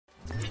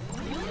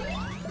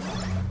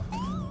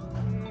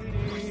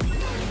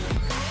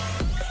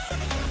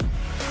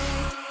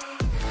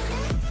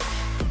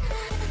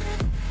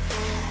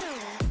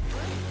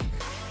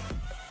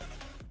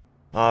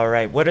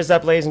Alright, what is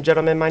up, ladies and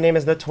gentlemen? My name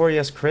is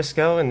Notorious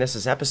Crisco, and this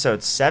is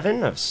episode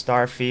 7 of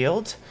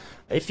Starfield.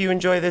 If you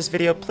enjoy this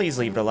video, please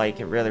leave it a like.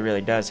 It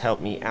really does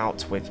help me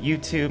out with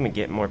YouTube and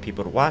get more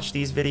people to watch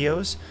these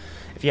videos.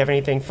 If you have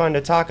anything fun to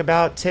talk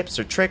about, tips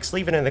or tricks,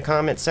 leave it in the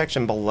comments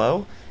section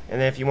below.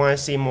 And then if you want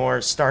to see more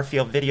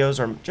Starfield videos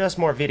or just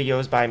more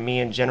videos by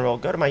me in general,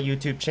 go to my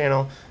YouTube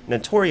channel,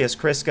 Notorious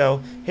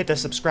Crisco, hit the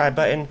subscribe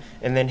button,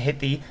 and then hit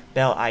the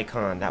bell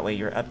icon. That way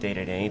you're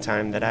updated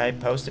anytime that I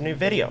post a new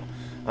video.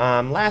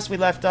 Last we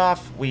left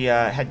off, we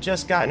had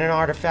just gotten an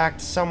artifact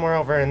somewhere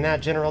over in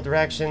that general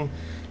direction,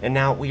 and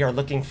now we are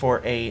looking for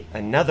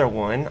another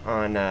one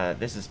on,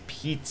 this is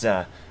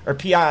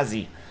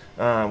Piazzi,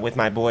 with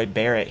my boy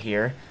Barrett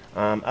here.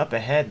 Up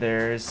ahead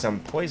there's some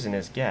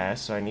poisonous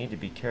gas, so I need to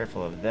be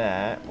careful of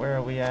that. Where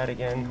are we at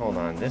again? Hold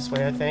on, this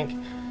way I think.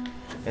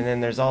 And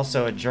then there's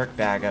also a jerk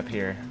bag up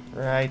here,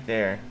 right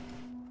there.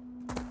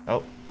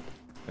 Oh,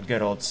 a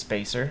good old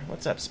Spacer.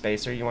 What's up,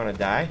 Spacer? You want to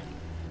die?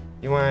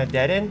 You want to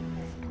dead end?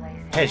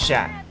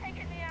 Headshot.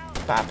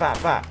 Bop,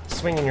 bop, bop.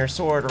 Swinging your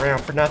sword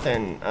around for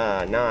nothing.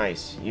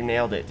 Nice. You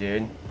nailed it,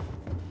 dude.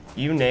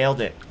 You nailed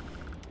it.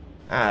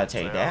 I'll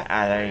take that.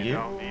 I thank you.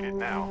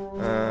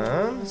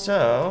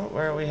 So,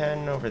 where are we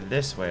heading? Over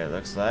this way, it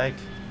looks like.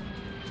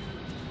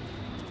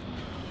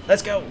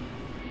 Let's go.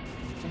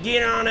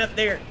 Get on up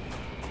there.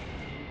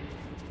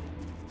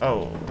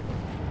 Oh.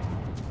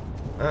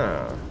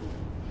 Oh.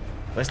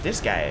 What's this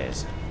guy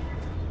is?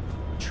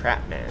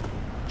 Trapman.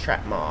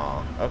 Trap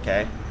Maw.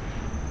 Okay.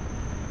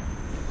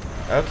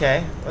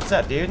 Okay. What's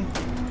up, dude?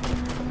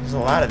 There's a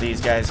lot of these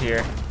guys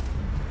here.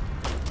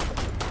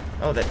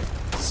 Oh, they're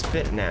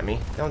spitting at me.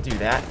 Don't do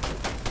that.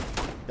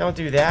 Don't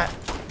do that.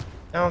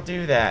 Don't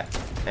do that.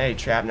 Hey,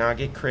 Trap, now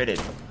get critted.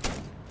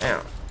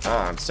 Ow. Oh,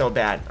 I'm so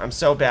bad. I'm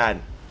so bad.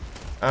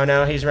 Oh,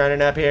 no, he's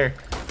running up here.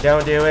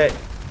 Don't do it.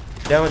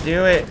 Don't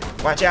do it.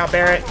 Watch out,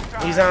 Barrett.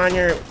 He's on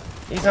you.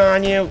 He's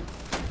on you.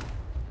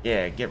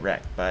 Yeah, get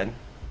wrecked, bud.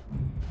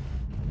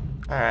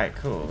 Alright,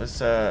 cool. Let's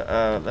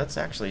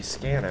actually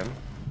scan him.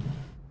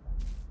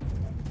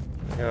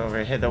 Go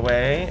over hither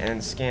way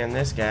and scan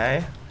this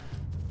guy.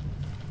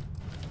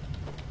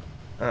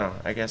 Oh,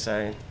 I guess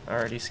I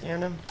already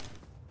scanned him.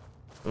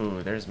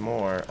 Ooh, there's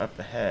more up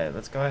ahead.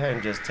 Let's go ahead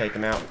and just take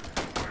him out.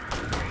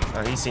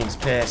 Oh, he seems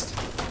pissed.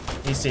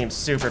 He seems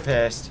super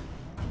pissed.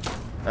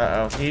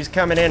 Uh-oh, he's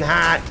coming in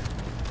hot.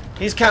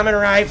 He's coming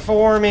right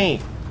for me.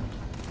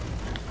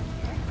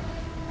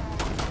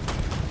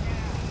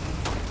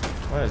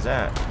 What is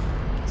that?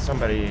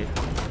 Somebody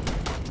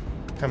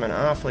coming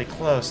awfully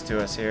close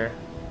to us here.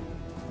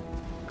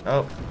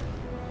 Oh.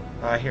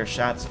 Oh, I hear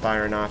shots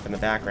firing off in the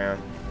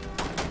background.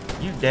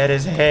 You dead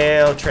as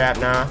hell,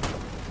 Trapnaw.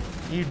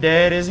 You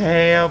dead as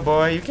hell,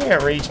 boy. You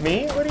can't reach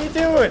me. What are you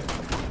doing?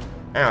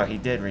 Ow, he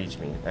did reach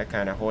me. That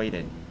kind of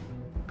hoited.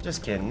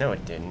 Just kidding. No,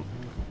 it didn't.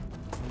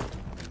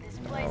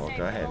 Oh, we'll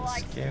go ahead and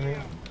scan me.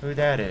 Who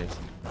that is?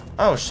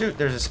 Oh, shoot.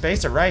 There's a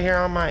Spacer right here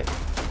on my...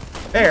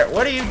 Barrett,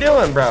 what are you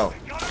doing, bro?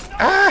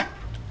 Ah!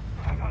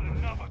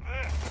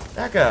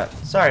 Back up.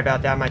 Sorry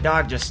about that. My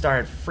dog just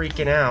started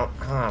freaking out.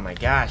 Oh my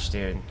gosh,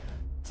 dude.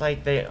 It's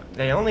like they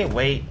only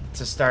wait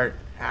to start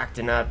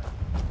acting up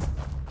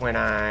when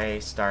I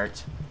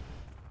start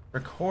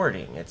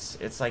recording.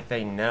 It's like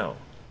they know.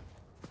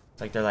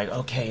 It's like they're like,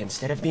 okay,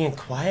 instead of being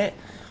quiet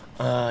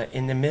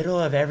in the middle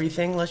of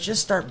everything, let's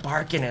just start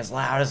barking as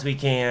loud as we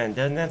can.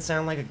 Doesn't that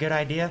sound like a good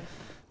idea?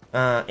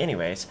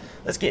 Anyways,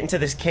 let's get into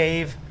this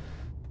cave.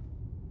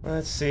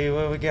 Let's see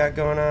what we got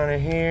going on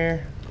in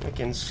here. We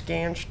can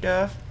scan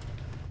stuff.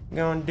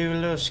 Gonna do a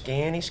little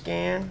scanny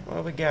scan.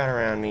 What we got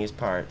around these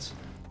parts?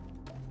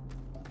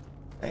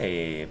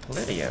 Hey,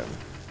 palladium.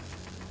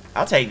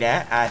 I'll take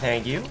that. I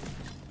thank you.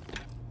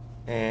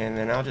 And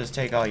then I'll just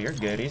take all your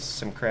goodies.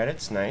 Some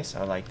credits. Nice.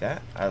 I like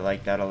that. I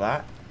like that a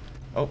lot.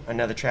 Oh,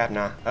 another trap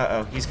now.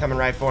 Uh-oh. He's coming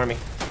right for me.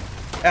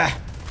 Ah!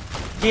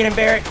 Get him,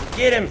 Barrett.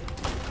 Get him.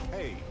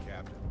 Hey,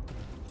 Captain.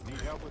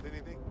 Need help with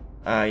anything?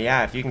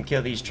 Yeah, if you can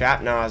kill these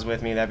trap gnaws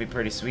with me, that'd be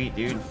pretty sweet,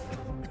 dude.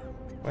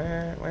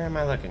 Where am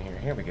I looking here?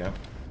 Here we go.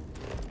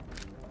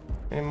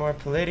 Any more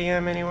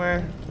palladium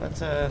anywhere?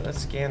 Let's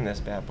scan this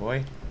bad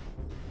boy.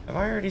 Have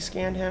I already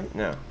scanned him?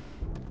 No.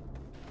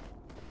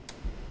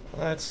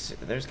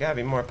 There's gotta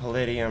be more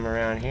palladium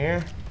around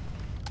here.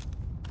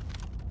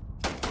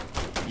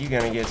 You're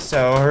gonna get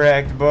so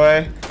wrecked,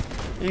 boy.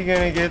 You're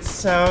gonna get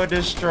so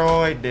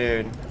destroyed,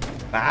 dude.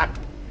 Bop.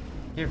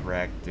 Get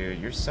wrecked, dude.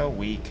 You're so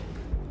weak.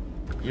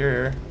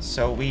 You're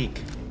so weak.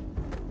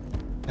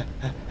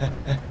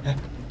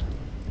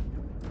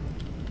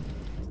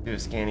 Do a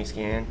scanny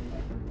scan.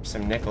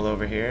 Some nickel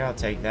over here. I'll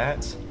take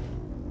that.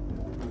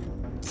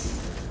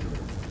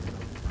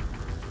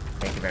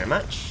 Thank you very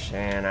much.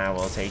 And I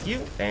will take you.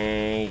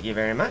 Thank you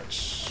very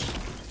much.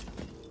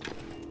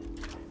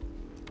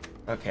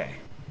 Okay.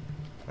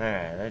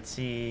 Alright, let's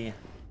see.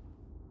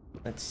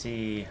 Let's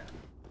see.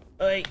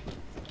 Oi!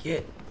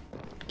 Get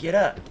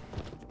up.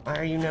 Why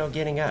are you no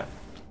getting up?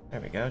 There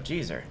we go.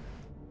 Jeezer.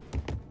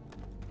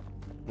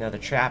 Another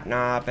trap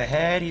knob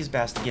ahead. He's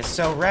about to get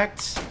so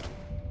wrecked.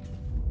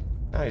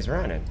 Oh, he's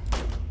running.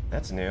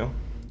 That's new.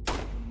 Go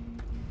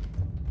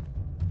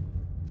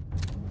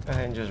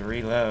ahead and just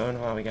reload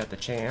while we got the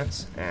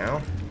chance.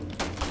 Ow.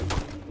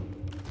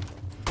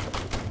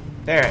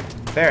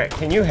 Barrett,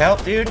 can you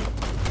help, dude?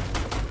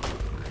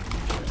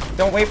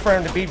 Don't wait for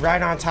him to be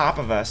right on top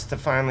of us to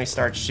finally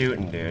start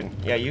shooting, dude.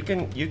 Yeah, you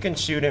can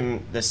shoot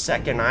him the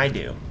second I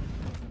do.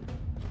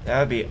 That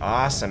would be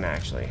awesome,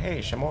 actually.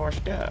 Hey, some more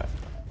stuff.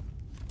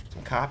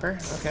 Some copper?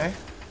 Okay.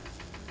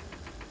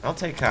 I'll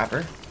take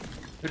copper.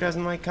 Who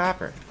doesn't like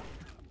copper?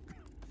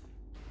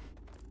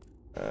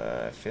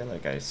 I feel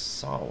like I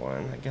saw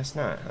one. I guess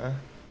not, huh?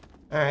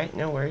 Alright,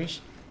 no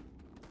worries.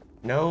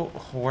 No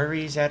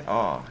worries at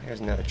all. Here's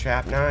another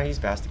trap. Nah, he's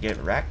about to get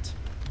wrecked.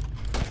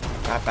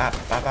 Bop, bop,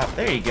 bop, bop.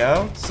 There you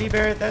go. See,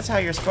 Barrett, that's how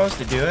you're supposed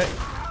to do it.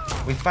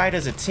 We fight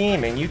as a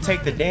team, and you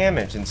take the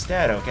damage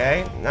instead,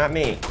 okay? Not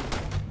me.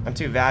 I'm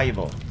too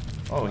valuable.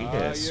 Oh, he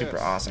did a super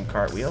awesome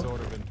cartwheel.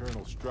 Sort of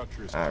internal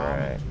structures all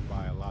right. to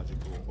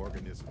biological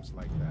organisms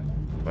like that.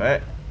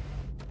 What?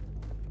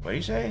 What do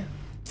you say?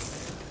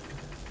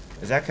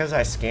 Is that because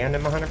I scanned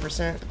him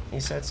 100%? He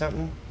said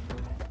something?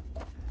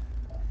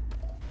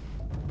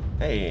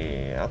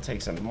 Hey, I'll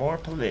take some more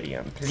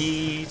palladium,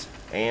 please.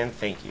 And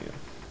thank you.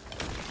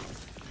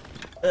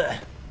 Ugh.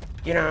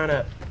 Get on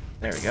up.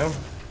 There we go.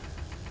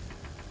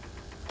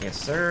 Yes,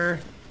 sir.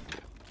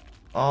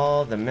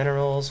 All the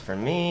minerals for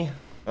me.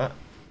 Oh. I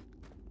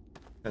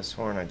could've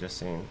sworn I just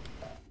seen.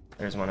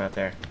 There's one up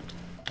there.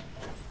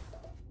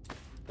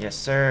 Yes,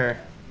 sir.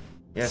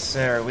 Yes,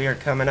 sir. We are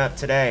coming up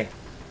today.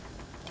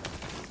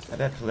 I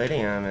bet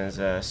palladium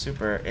is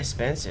super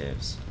expensive.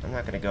 I'm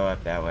not gonna go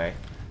up that way.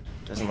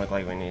 Doesn't look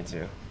like we need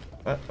to.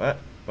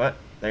 What?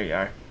 There you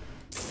are.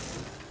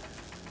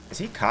 Is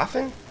he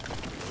coughing?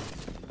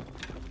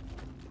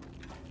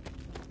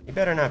 You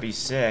better not be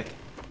sick.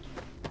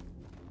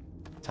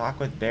 Talk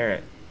with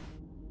Barrett.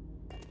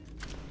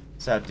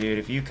 What's up, dude?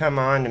 If you come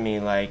on to me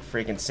like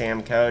freaking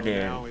Sam Coe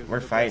did,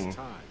 we're fighting.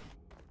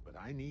 But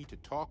I need to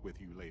talk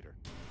with you later.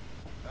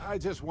 I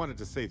just wanted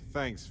to say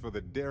thanks for the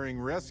daring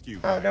rescue.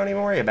 Oh, don't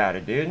even worry about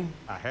it, dude.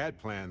 I had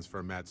plans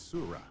for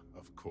Matsura,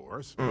 of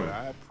course, but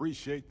I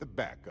appreciate the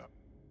backup.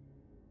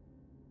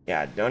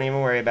 Yeah, don't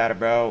even worry about it,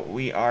 bro.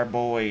 We are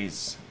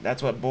boys.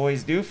 That's what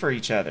boys do for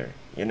each other,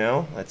 you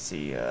know? Let's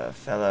see,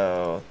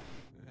 fellow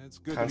It's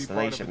good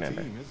Constellation to be part of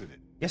a member. team, isn't it?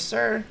 Yes,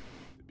 sir.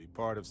 To be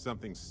part of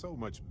something so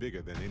much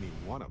bigger than any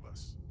one of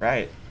us.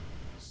 Right.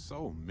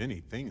 So many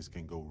things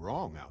can go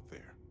wrong out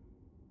there.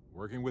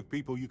 Working with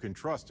people you can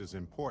trust is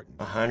important.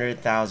 100,000%,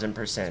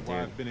 That's why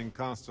dude. I've been in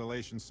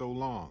Constellation so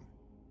long.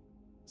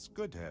 It's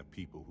good to have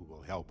people who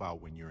will help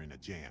out when you're in a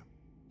jam.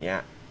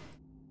 Yeah.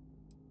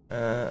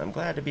 I'm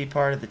glad to be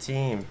part of the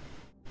team.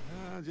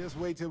 Just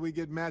wait till we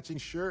get matching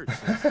shirts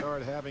and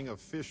start having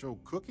official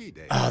cookie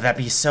day. Oh,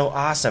 that'd be so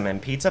awesome.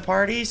 And pizza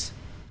parties?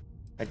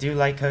 I do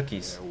like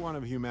cookies. They're one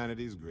of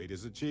humanity's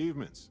greatest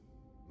achievements.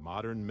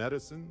 Modern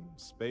medicine,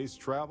 space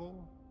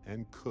travel,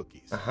 and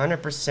cookies.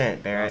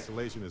 100%, Barrett.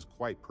 Constellation is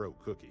quite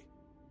pro-cookie.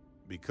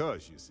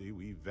 Because, you see,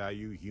 we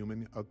value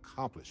human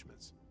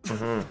accomplishments.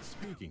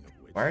 Speaking of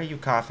which, Why are you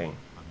coughing?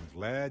 I'm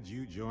glad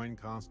you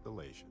joined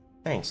Constellation.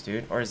 Thanks,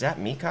 dude. Or is that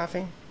me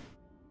coughing?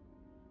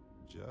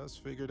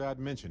 Just figured I'd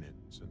mention it,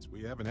 since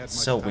we haven't had much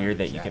So time weird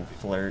to that you chat can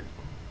before. flirt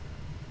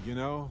You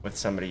know, with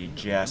somebody you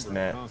just remember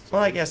met. Constellation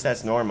Well, I guess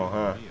that's normal,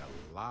 huh? gave me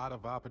a lot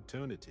of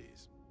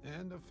opportunities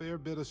and a fair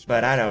bit of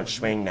But I stress, don't but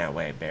swing that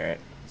way, Barrett.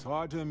 It's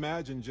hard to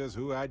imagine just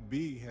who I'd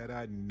be had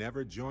I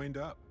never joined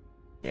up.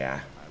 Yeah.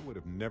 I would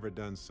have never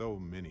done so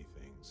many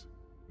things,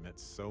 met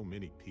so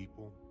many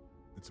people.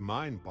 It's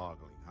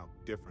mind-boggling how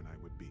different I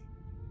would be.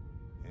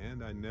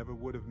 And I never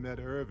would have met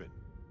Irvin.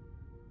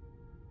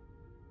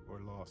 Or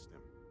lost him.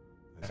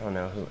 I don't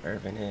know who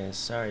Irvin is.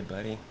 Sorry,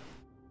 buddy.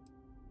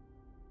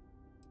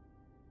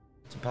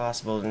 It's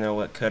impossible to know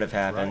what could have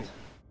happened. Right.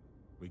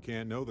 We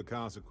can't know the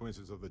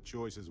consequences of the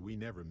choices we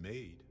never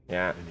made.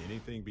 Yeah. And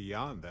anything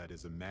beyond that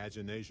is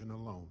imagination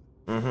alone.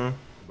 Mm-hmm.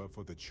 But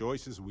for the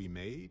choices we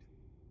made,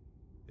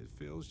 it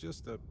feels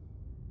just a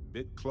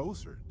bit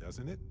closer,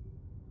 doesn't it?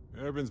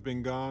 Irvin's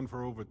been gone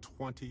for over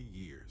 20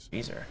 years.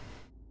 Geezer.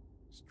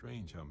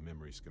 Strange how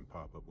memories can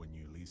pop up when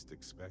you least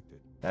expect it.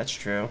 That's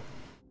true.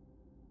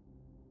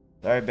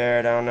 Sorry,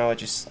 Barrett. I don't know what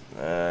you...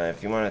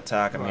 if you want to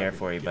talk, I'm Well, here I've been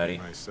for you, giving buddy.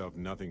 myself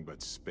nothing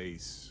but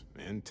space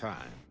and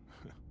time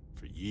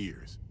for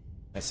years.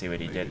 I see what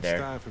he Maybe did it's there.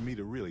 time for me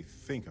to really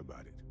think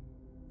about it.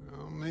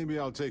 Well, maybe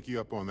I'll take you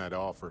up on that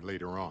offer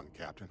later on,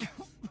 Captain.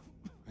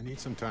 I need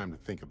some time to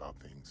think about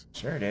things.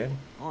 Sure, dude.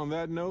 On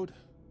that note,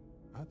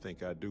 I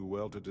think I'd do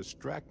well to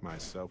distract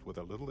myself with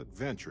a little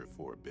adventure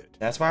for a bit.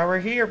 That's why we're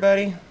here,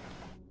 buddy.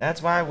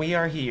 That's why we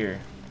are here.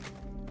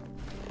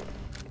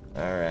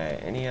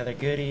 Alright, any other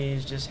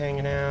goodies just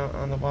hanging out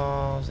on the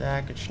walls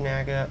that I could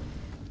snag up?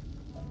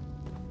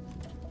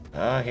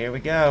 Oh, here we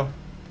go.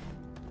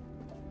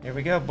 Here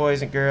we go,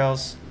 boys and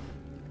girls.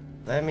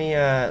 Let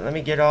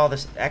me get all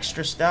this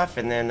extra stuff,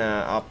 and then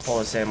I'll pull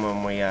us in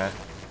when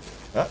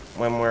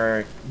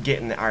we're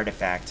getting the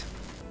artifact.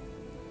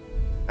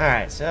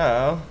 Alright,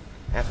 so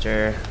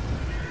after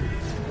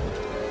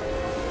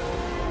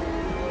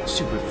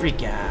super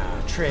freak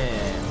out trip.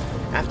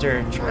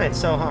 After trying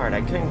so hard,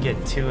 I couldn't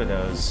get 2 of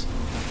those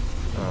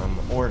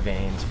ore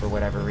veins for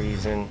whatever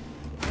reason.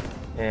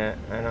 Yeah,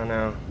 I don't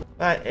know.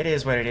 But it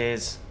is what it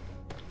is.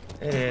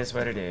 It is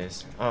what it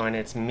is. Oh, and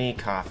it's me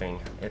coughing,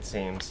 it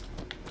seems.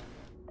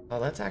 Oh,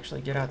 let's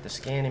actually get out the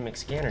Scanny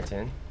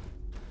McScannerton.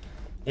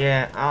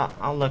 Yeah,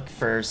 I'll look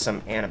for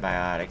some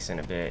antibiotics in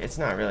a bit. It's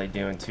not really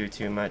doing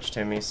too much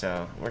to me,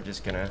 so we're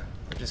just gonna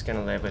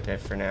live with it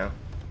for now.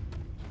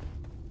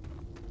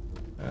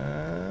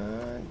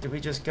 Do we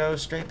just go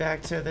straight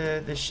back to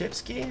the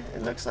shipski?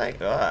 It looks like.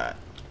 The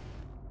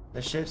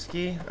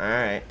shipski?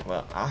 Alright,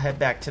 well, I'll head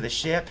back to the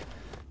ship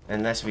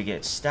unless we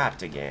get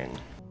stopped again.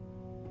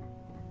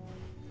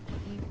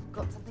 You've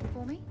got something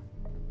for me?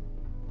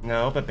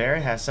 No, but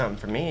Barrett has something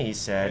for me, he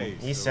said. Hey,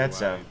 He said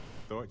so. I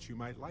thought you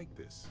might like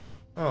this.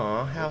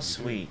 Aw, how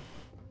sweet.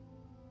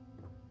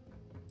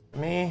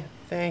 Me?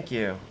 Thank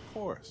you. Of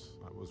course.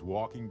 I was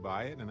walking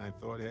by it and I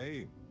thought,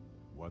 hey,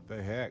 what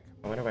the heck?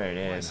 I wonder what it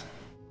is.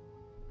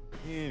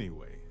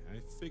 Anyway, I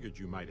figured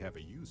you might have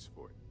a use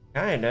for it.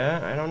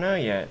 Kinda. I don't know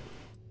yet.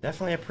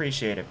 Definitely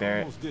appreciate it, I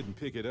Barrett. almost didn't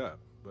pick it up,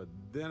 but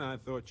then I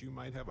thought you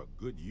might have a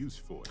good use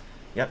for it.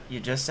 Yep, you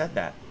just said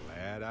that.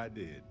 Glad I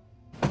did.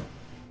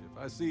 If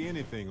I see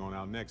anything on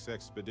our next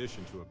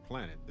expedition to a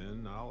planet,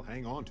 then I'll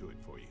hang on to it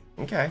for you.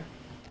 Okay.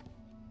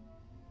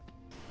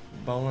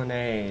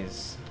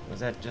 Bolognese. Was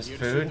that just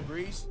food?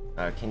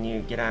 Can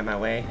you get out of my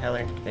way,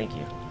 Heller? Thank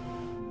you.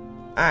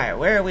 Alright,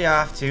 where are we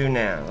off to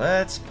now?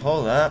 Let's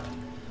pull up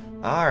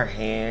our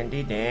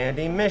handy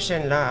dandy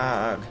mission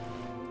log.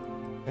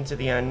 Into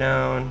the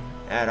unknown,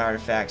 add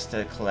artifacts to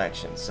the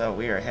collection. So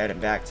we are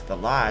headed back to the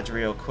lodge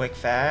real quick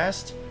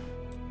fast.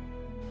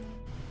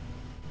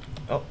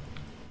 Oh.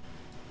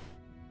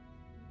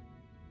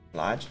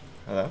 Lodge?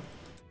 Hello?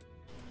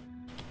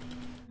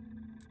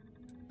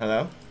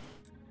 Hello?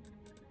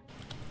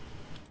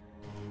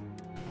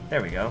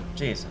 There we go.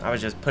 Jeez, I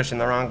was just pushing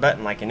the wrong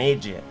button like an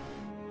idiot.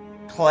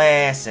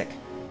 Classic.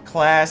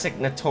 Classic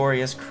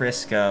Notorious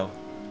Crisco.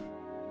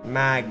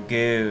 My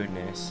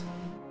goodness.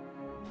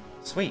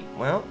 Sweet.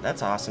 Well,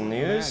 that's awesome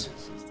news.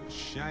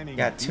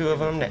 Got 2 of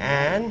them to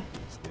add.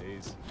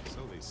 So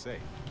they say.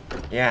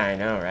 Yeah, I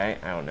know, right?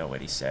 I don't know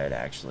what he said,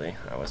 actually.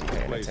 I wasn't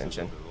paying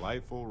attention. A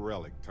delightful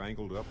relic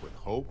tangled up with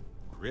hope,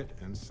 grit,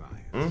 and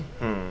science.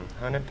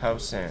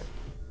 100%.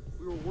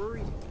 We were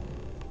worried.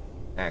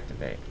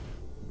 Activate.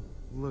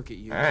 Look at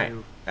you Alright,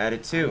 two.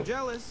 added 2. I'm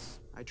jealous.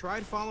 I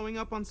tried following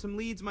up on some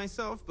leads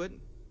myself, but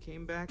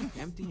came back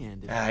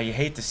empty-handed. Ah, you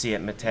hate to see it,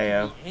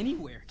 Mateo.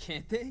 Anywhere,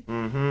 can't they?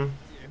 Mm-hmm.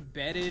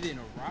 Embedded in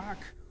a rock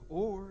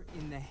or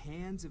in the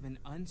hands of an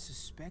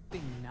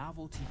unsuspecting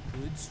novelty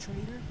goods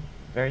trader?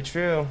 Very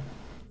true.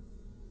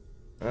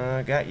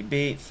 Got you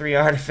beat. 3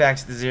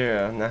 artifacts to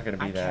 0. I'm not gonna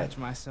be I that catch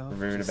myself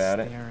rude just about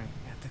it. staring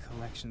at the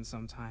collection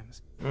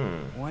sometimes, Hmm.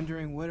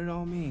 wondering what it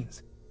all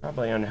means.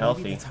 Probably Maybe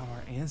unhealthy. that's how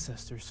our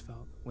ancestors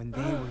felt when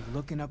they were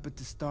looking up at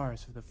the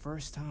stars for the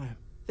first time.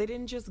 They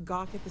didn't just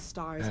gawk at the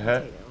stars, Uh-huh.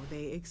 Mateo.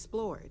 They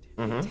explored.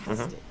 They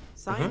tested.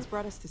 Science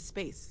brought us to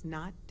space,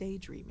 not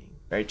daydreaming.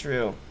 Very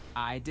true.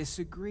 I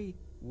disagree.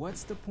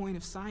 What's the point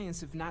of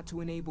science if not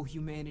to enable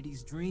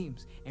humanity's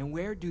dreams? And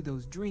where do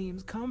those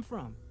dreams come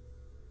from?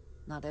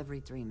 Not every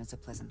dream is a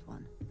pleasant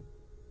one.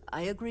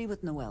 I agree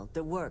with Noel.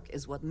 The work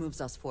is what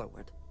moves us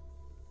forward.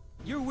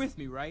 You're with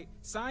me, right?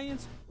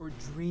 Science or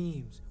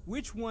dreams?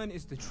 Which one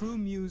is the true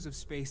muse of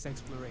space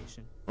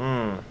exploration?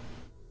 Hmm.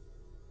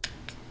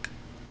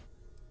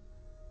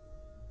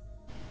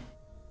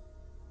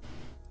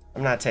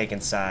 I'm not taking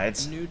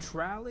sides.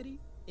 Neutrality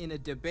in a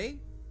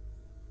debate?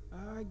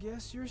 I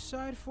guess your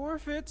side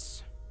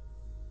forfeits.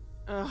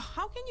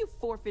 How can you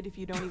forfeit if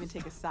you don't even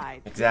take a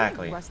side?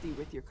 Exactly. You're rusty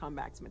with your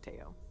comebacks,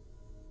 Mateo.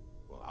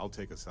 Well, I'll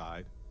take a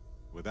side.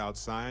 Without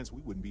science,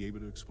 we wouldn't be able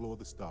to explore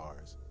the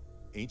stars.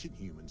 Ancient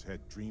humans had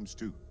dreams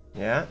too.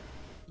 Yeah?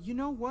 You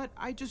know what?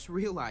 I just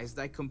realized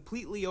I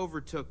completely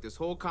overtook this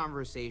whole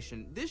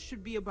conversation. This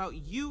should be about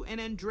you and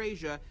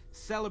Andrasia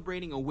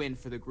celebrating a win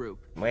for the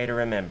group. Way to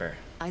remember.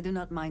 I do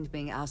not mind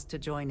being asked to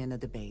join in a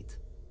debate.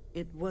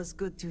 It was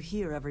good to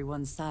hear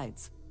everyone's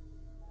sides.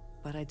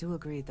 But I do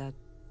agree that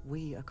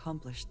we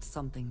accomplished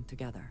something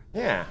together.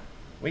 Yeah,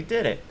 we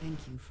did it. Thank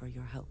you for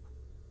your help.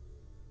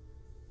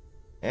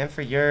 And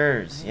for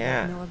yours, I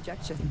yeah. have no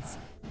objections.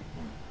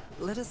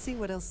 Let us see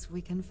what else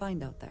we can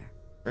find out there.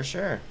 For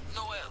sure.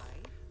 Noel,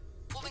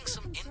 pulling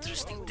some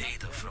interesting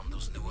data from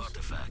those new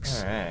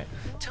artifacts. Alright.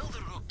 Tell the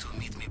Rook to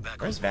meet me back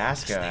Where's on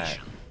Vasco at?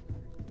 Station.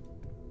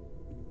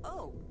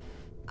 Oh,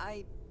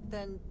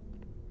 then...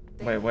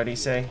 Wait, what'd he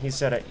say? He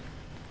said it.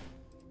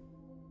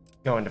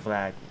 Going to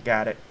Vlad.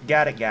 Got it.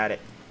 Got it, got it.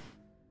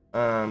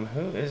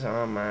 Who is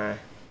on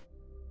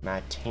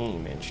my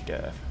team and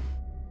stuff?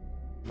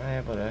 Am I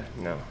able to...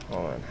 No,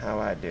 hold on. How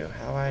I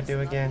do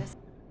again?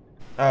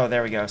 Oh,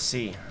 there we go.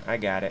 See, I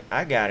got it.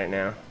 I got it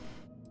now.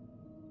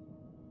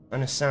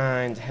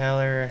 Unassigned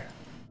Heller.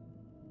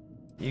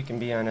 You can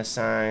be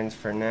unassigned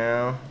for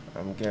now.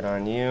 I'm good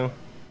on you.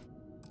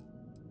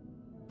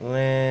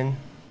 Lynn.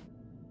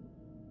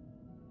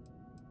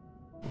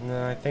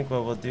 No, I think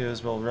what we'll do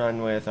is we'll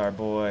run with our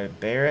boy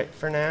Barrett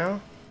for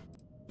now.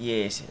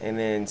 Yes, and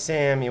then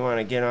Sam, you want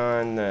to get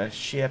on the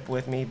ship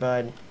with me,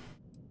 bud?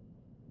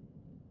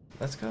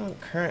 Let's go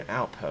current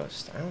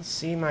outpost. I don't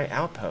see my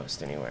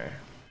outpost anywhere.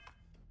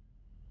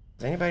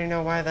 Does anybody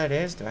know why that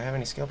is? Do I have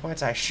any skill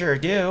points? I sure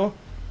do.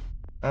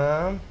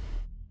 I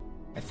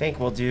think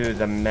we'll do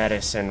the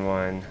medicine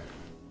one.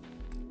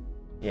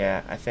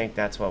 Yeah, I think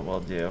that's what we'll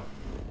do.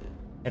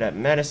 Hit up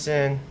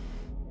medicine,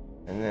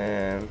 and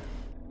then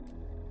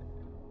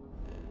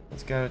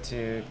let's go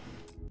to,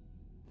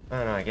 I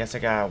don't know, I guess I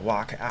gotta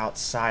walk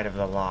outside of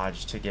the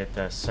lodge to get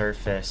the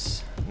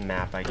surface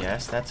map, I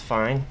guess. That's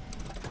fine.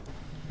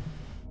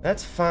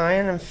 That's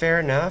fine and fair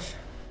enough.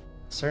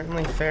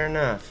 Certainly fair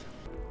enough.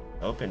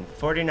 Open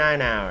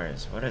 49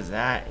 hours. What does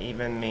that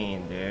even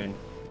mean, dude?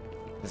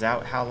 Is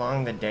that how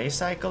long the day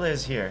cycle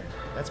is here?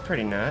 That's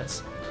pretty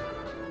nuts.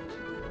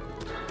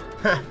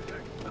 Huh.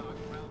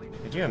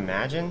 Could you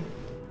imagine?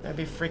 That'd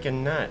be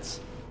freaking nuts.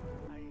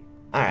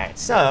 Alright,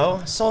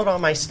 so, sold all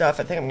my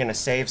stuff. I think I'm gonna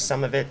save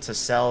some of it to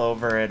sell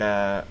over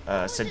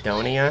at,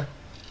 Sidonia.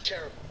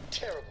 Terrible.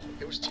 Terrible.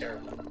 It was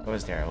terrible. What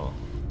was terrible?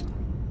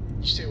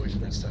 You stay away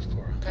from that stuff,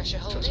 Cora. Pressure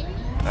holding?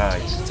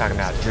 You're talking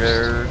about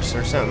drugs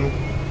or something?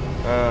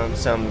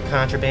 Some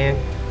contraband?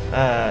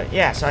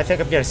 Yeah, so I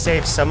think I'm gonna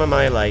save some of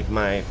my, like,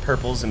 my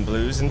purples and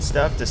blues and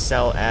stuff to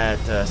sell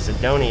at,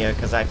 Sidonia,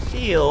 because I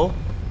feel,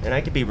 and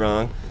I could be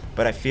wrong,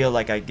 but I feel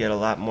like I get a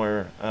lot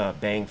more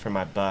bang for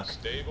my buck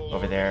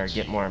over there,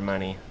 get more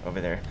money over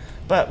there.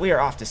 But we are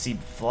off to see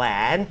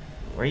Vlad.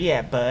 Where you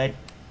at, bud?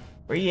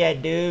 Where you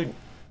at, dude?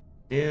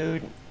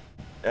 Dude,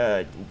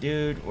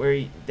 where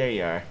you, there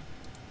you are.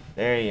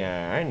 There you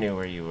are. I knew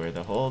where you were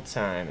the whole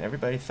time.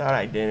 Everybody thought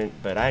I didn't,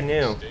 but I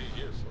knew.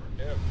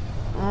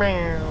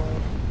 Meow.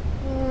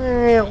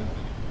 Meow.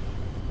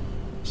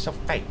 So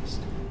fast.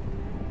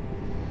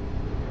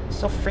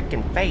 So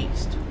freaking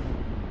fast.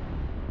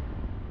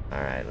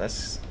 Alright,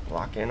 let's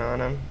lock in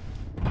on him.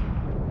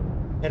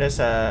 Hit us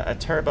a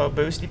turbo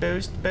boost,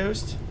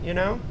 you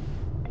know?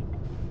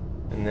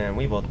 And then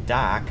we will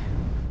dock.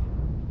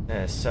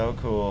 That is so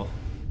cool.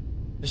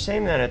 It's a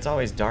shame that it's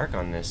always dark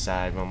on this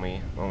side when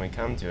we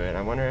come to it.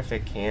 I wonder if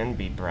it can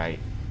be bright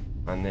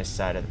on this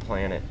side of the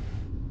planet.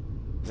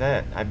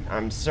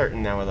 I'm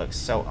certain that would look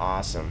so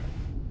awesome.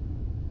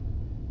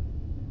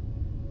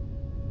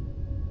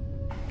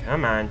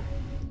 Come on.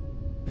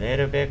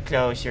 Little bit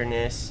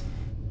closer-ness.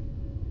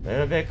 A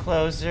little bit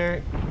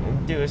closer.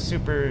 Do a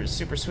super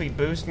sweet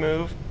boost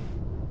move.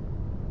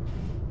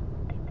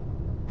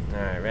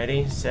 Alright,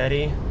 ready?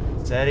 Steady.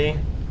 Steady.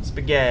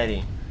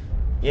 Spaghetti.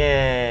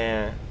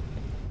 Yeah.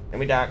 And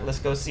we dock. Let's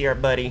go see our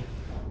buddy.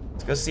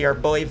 Let's go see our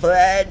boy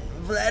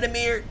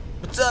Vladimir.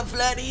 What's up,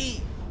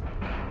 Vladdy?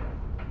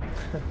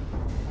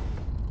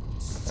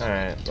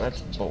 Alright,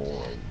 let's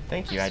board.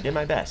 Thank you, I did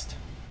my best.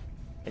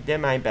 I did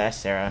my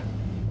best, Sarah.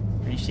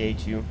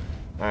 Appreciate you.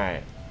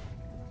 Alright.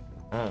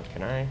 Oh,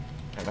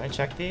 have I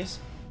checked these?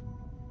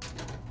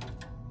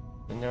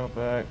 The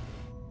notebook.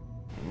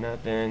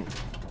 Nothing.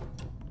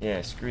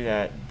 Yeah, screw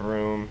that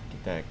broom.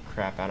 Get that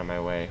crap out of my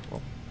way.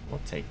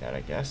 We'll take that,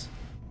 I guess.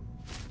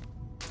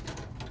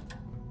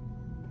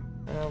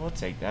 We'll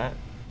take that.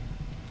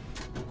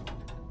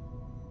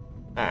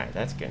 Alright,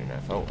 that's good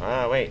enough.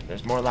 Oh, wait,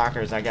 there's more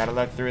lockers. I gotta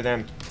look through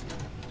them.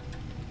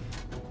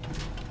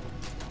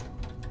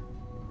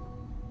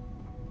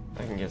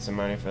 I can get some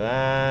money for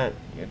that.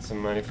 Get some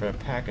money for a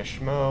pack of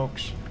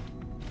smokes.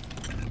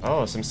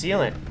 Oh, some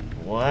sealant.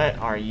 What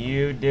are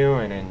you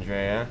doing,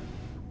 Andrea?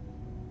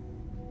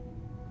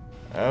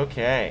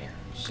 Okay.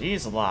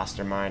 She's lost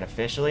her mind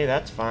officially.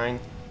 That's fine.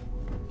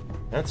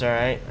 That's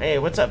alright. Hey,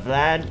 what's up,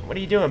 Vlad? What are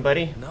you doing,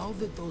 buddy? Now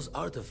that those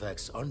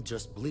artifacts aren't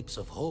just blips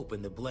of hope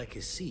in the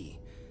blackest sea,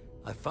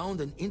 I found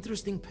an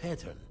interesting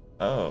pattern.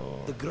 Oh.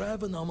 The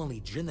grav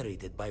anomaly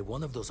generated by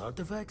one of those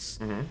artifacts,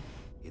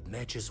 it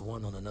matches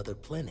one on another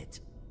planet.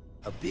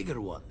 A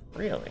bigger one.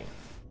 Really?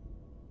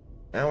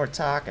 Now we're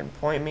talking.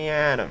 Point me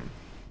at him.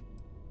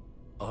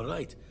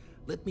 Alright,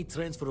 let me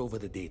transfer over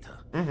the data.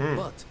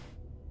 But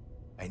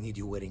I need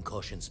you wearing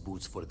caution's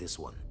boots for this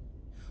one.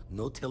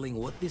 No telling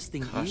what this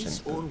thing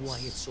is or why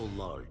it's so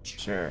large.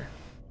 Sure.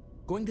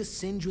 Going to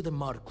send you the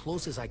mark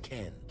close as I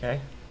can. Okay.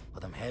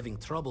 But I'm having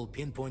trouble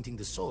pinpointing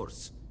the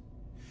source.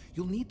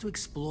 You'll need to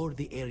explore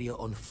the area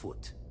on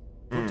foot.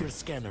 Put your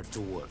scanner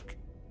to work.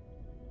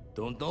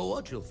 Don't know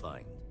what you'll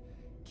find.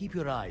 Keep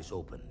your eyes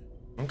open.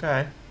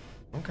 Okay.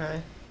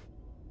 Okay.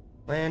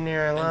 Land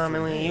near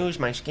alarmingly, use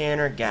my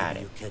scanner, got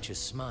it. You catch a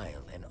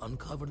smile and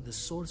uncover the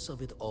source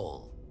of it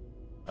all.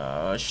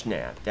 Oh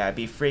snap, that'd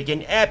be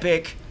freaking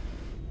epic!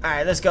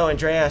 Alright, let's go,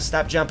 Andrea.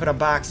 Stop jumping on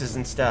boxes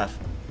and stuff.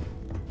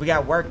 We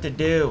got work to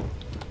do.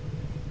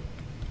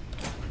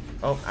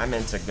 Oh, I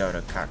meant to go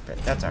to cockpit.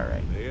 That's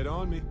alright. Lay it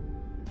on me.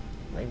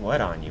 Lay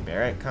what on you,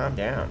 Barrett? Calm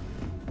down.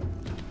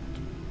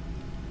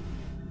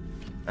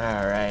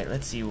 Alright,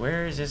 let's see.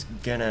 Where is this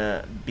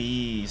gonna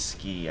be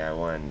ski, I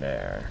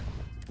wonder?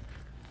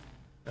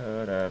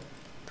 Go to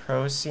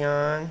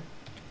Procyon.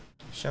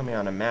 Show me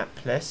on a map,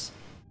 please.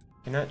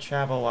 Cannot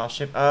travel while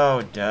ship.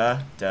 Oh, duh.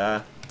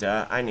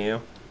 I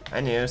knew.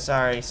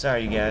 Sorry,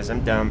 you guys.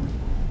 I'm dumb.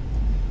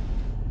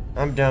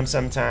 I'm dumb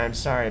sometimes.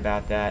 Sorry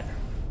about that.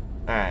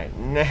 Alright,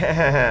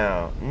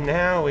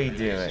 now we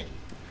do it.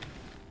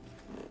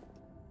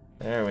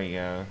 There we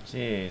go.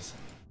 Jeez.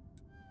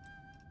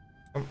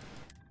 What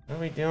are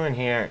we doing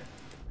here?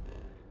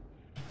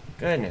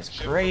 Goodness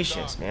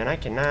gracious, man. I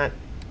cannot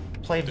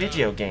play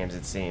video games,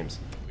 it seems.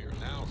 We are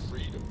now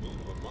free to move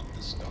among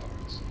the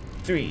stars.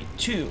 3,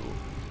 2,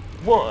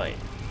 1.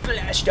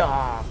 Blast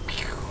off!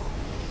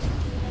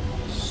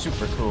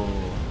 Super cool.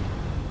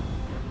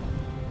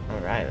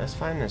 Alright, let's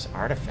find this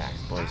artifact,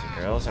 boys and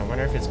girls. I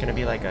wonder if it's gonna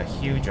be like a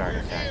huge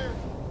artifact.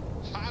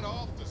 Hot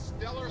off the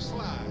stellar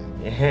slide.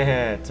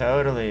 Yeah,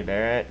 totally,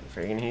 Barrett.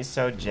 Freaking, he's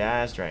so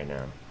jazzed right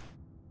now.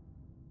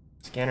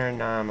 Scanner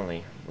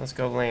anomaly. Let's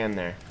go land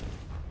there.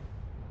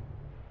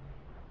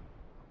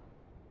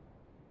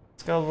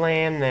 Let's go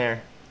land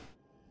there.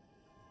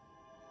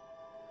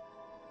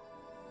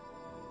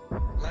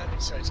 Landing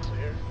site's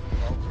clear.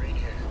 All green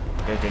here.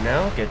 Good to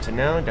know, good to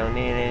know. Don't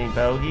need any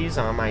bogeys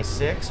on my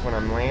 6 when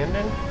I'm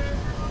landing.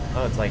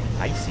 Oh, it's like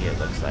icy, it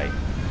looks like.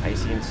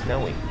 Icy and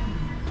snowy.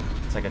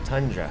 It's like a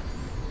tundra.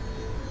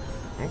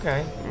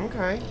 Okay.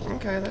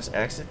 Let's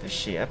exit the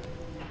ship.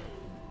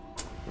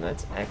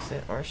 Let's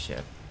exit our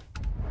ship.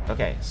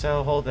 Okay,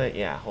 so hold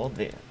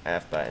the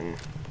F button.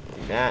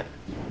 Do that.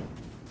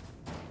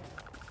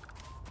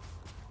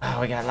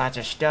 Oh, we got lots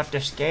of stuff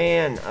to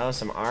scan. Oh,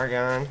 some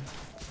argon.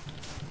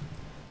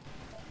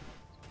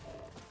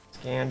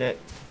 Scanned it.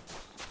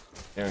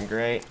 Doing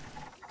great.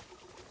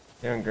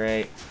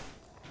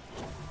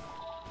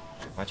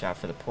 Watch out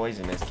for the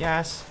poisonous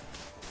gas.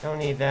 Don't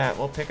need that.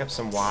 We'll pick up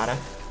some water.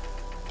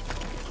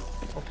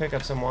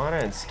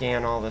 And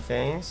scan all the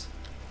things.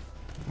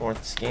 More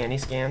scanny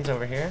scans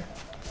over here.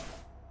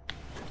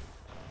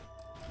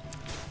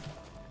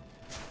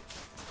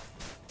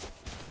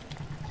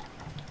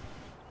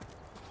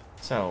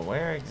 So,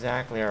 where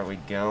exactly are we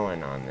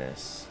going on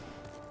this?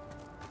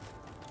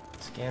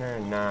 Scanner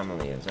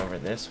anomaly is over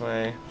this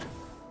way.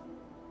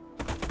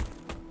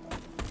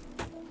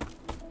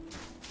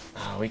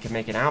 Oh, we could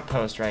make an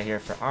outpost right here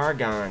for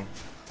argon.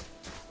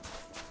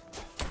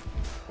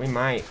 We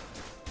might.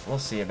 We'll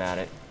see about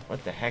it.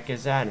 What the heck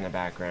is that in the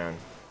background?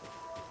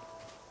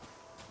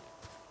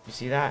 You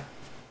see that?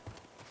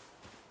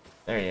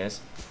 There he is.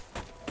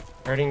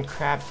 Herding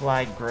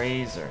crabfly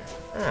grazer.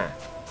 Huh.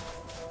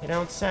 You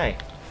don't say.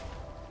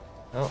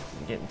 Oh,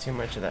 I'm getting too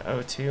much of the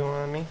O2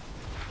 on me.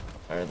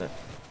 Or the...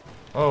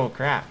 Oh,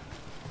 crap.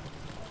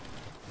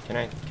 Can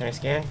I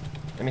scan?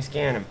 Let me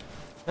scan him.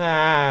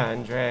 Ah,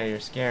 Andrea, you're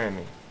scaring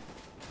me.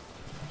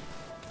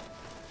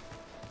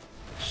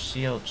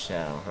 Shield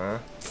shell, huh?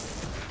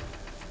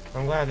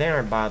 I'm glad they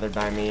aren't bothered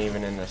by me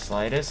even in the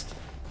slightest.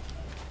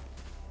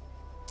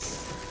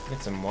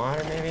 Get some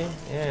water, maybe?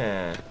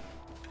 Yeah.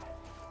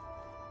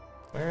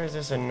 Where is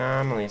this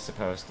anomaly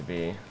supposed to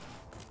be?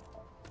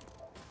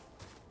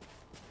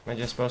 Am I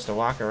just supposed to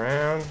walk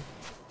around?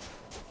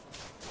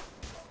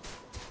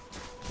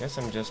 Guess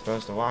I'm just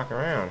supposed to walk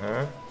around,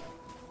 huh?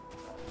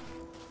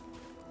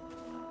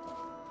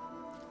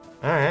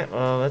 Alright,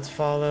 well, let's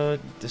follow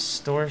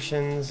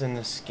distortions in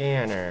the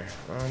scanner.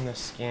 On the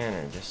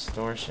scanner,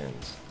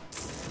 distortions.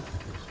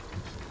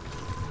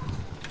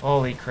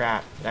 Holy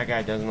crap, that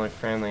guy doesn't look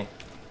friendly.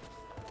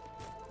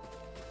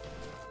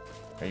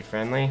 Are you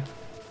friendly?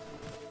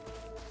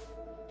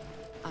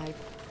 I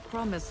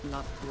promise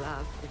not to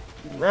laugh if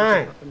you need Right.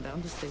 to jump up and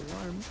down to stay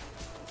warm.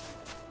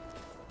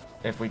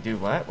 If we do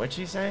what? What'd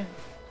she say?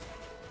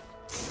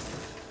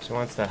 She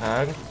wants to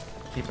hug?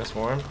 Keep us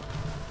warm?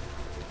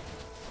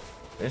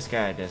 This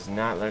guy does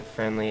not look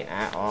friendly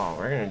at all.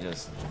 We're gonna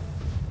just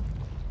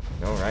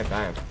go right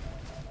by him.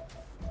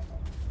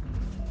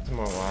 Some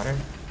more water.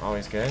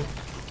 Always good.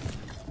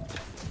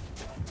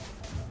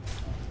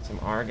 Some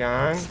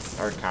argon.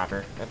 Or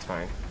copper. That's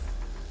fine.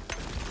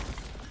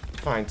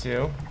 Fine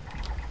too.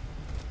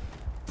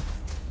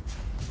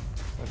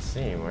 Let's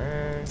see,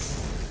 where...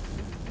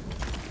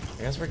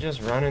 I guess we're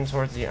just running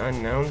towards the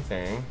unknown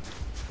thing.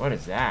 What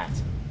is that?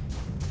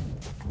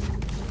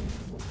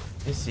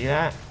 You see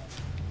that?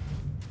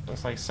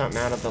 Looks like something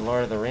out of the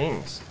Lord of the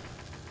Rings.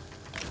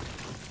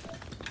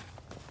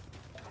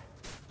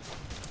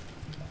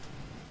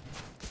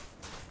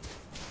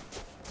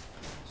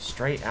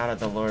 Straight out of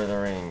the Lord of the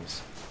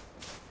Rings.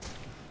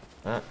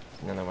 Oh,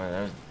 another one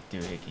of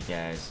those doohickey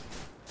guys.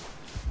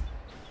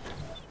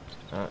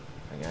 Oh,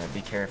 I gotta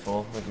be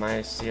careful with my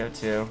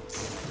CO2.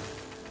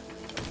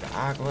 The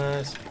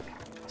Aglas.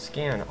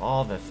 Scan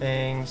all the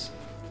things.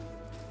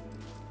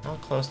 How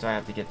close do I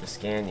have to get to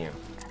scan you?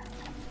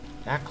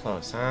 That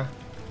close, huh?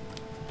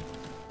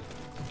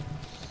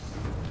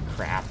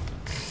 Crap.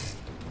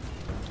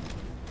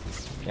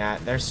 Yeah,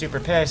 they're super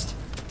pissed.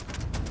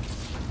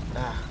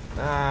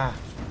 At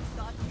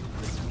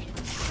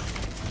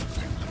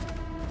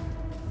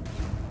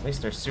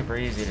least they're super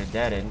easy to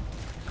deaden.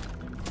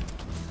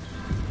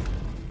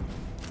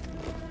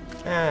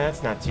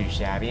 That's not too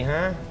shabby,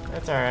 huh?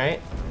 That's alright.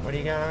 What do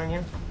you got on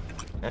you?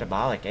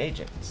 Metabolic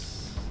agents.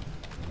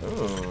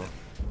 Ooh.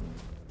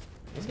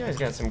 These guys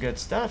got some good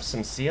stuff.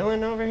 Some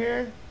ceiling over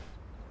here.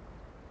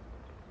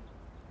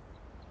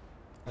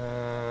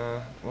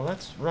 Well,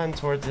 let's run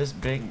towards this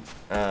big,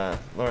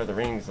 Lord of the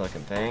Rings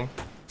looking thing.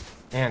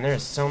 Man,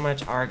 there's so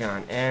much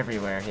argon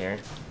everywhere here.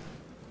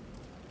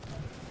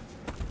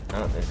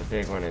 Oh, there's a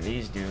big one of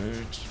these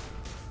dudes.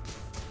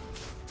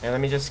 Hey,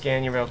 let me just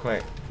scan you real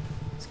quick.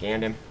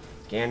 Scanned him.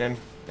 Scanned him.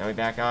 Now we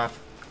back off.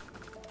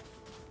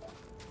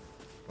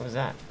 What is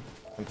that?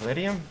 Some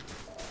palladium?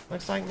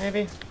 Looks like,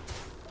 maybe?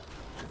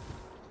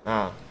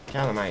 Oh,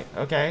 calamite.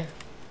 Okay.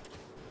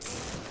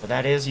 Well,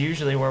 that is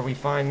usually where we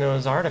find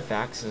those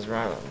artifacts, is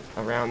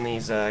around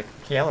these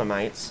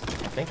calamites.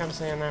 I think I'm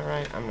saying that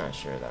right. I'm not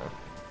sure, though.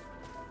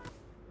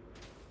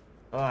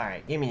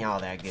 Alright, give me all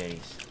that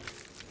goodies.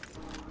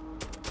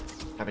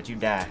 How about you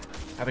die?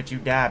 How about you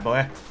die,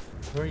 boy?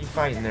 Who are you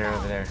fighting there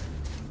over there?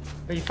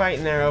 Who are you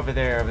fighting there over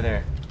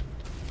there?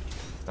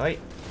 Wait.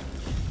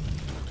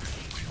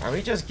 Are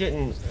we just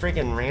getting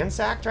freaking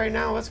ransacked right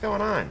now? What's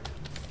going on?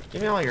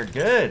 Give me all your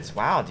goods.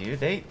 Wow, dude.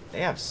 They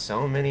have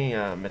so many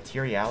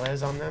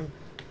materiales on them.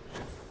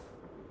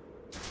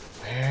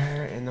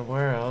 Where in the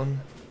world?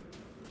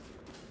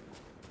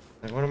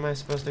 Like, what am I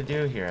supposed to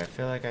do here? I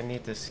feel like I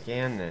need to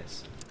scan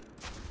this.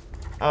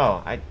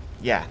 Oh,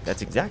 yeah,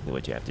 that's exactly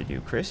what you have to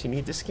do, Chris. You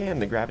need to scan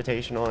the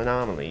gravitational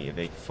anomaly, you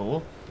big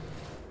fool.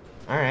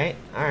 Alright.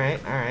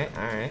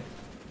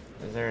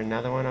 Is there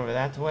another one over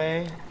that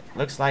way?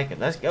 Looks like it.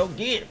 Let's go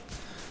get it.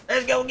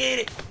 Let's go get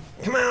it.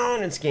 Come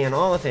on and scan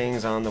all the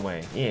things on the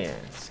way. Yeah,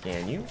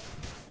 scan you.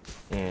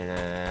 And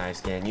I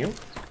scan you.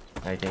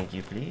 I thank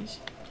you, please.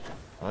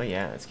 Oh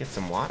yeah, let's get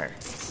some water.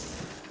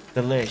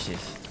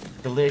 Delicious.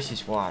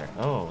 Delicious water.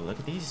 Oh, look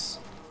at these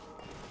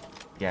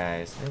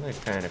guys. They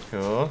look kind of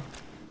cool.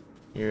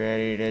 You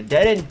ready to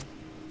deaden?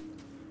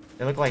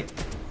 They look like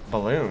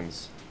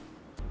balloons.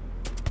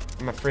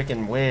 I'm a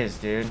freaking whiz,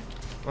 dude.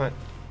 What?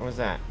 What was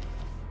that?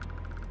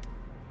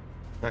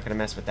 Not gonna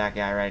mess with that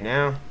guy right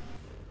now.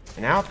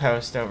 An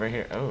outpost over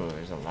here. Oh,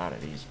 there's a lot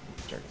of these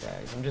jerk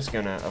guys. I'm just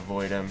gonna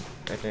avoid them,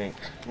 I think.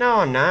 No,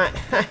 I'm not.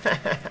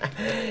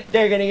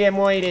 They're gonna get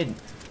moited.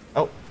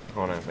 Oh,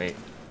 hold on, wait.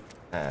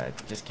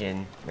 Just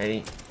kidding.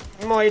 Ready?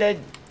 Moited.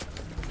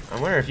 I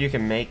wonder if you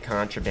can make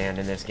contraband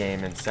in this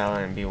game and sell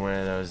it and be one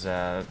of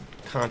those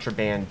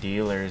contraband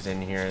dealers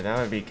in here. That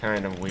would be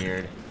kind of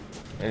weird.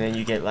 And then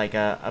you get like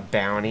a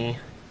bounty,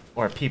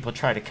 or people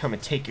try to come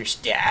and take your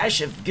stash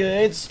of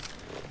goods.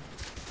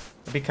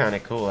 It'd be kind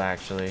of cool,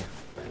 actually.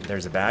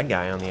 There's a bad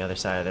guy on the other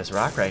side of this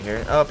rock right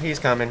here. Oh, he's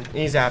coming.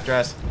 He's after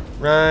us.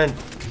 Run.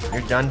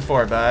 You're done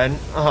for, bud.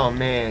 Oh,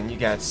 man, you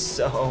got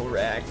so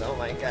wrecked. Oh,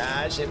 my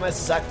gosh. It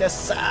must suck to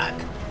suck.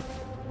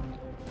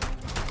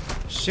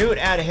 Shoot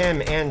at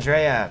him,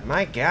 Andrea.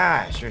 My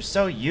gosh, you're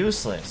so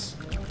useless.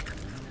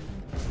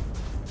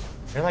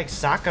 You're like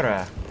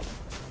Sakura.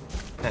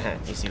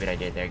 You see what I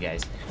did there,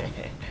 guys?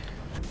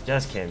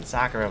 Just kidding.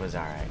 Sakura was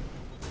alright.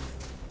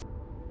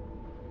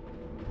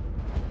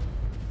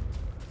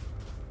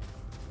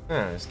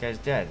 Oh, this guy's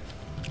dead.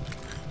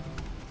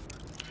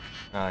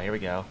 Oh, here we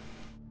go.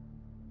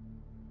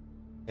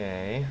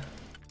 Okay.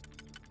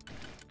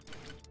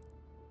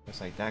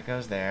 Looks like that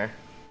goes there.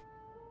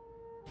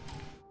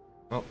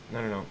 Oh,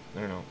 no.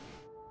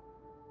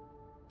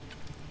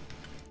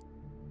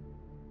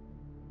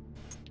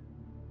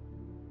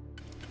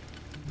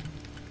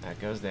 That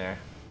goes there.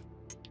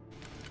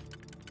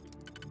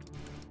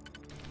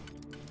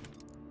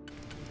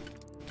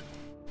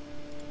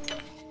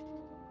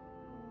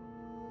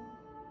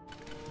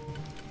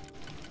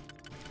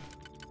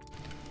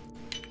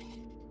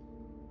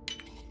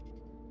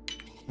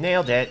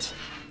 Nailed it.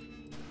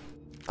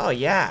 Oh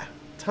yeah,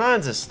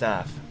 tons of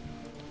stuff.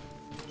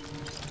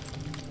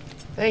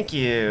 Thank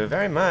you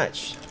very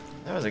much.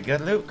 That was a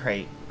good loot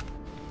crate.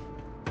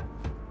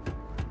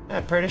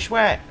 Pretty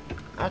sweat.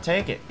 I'll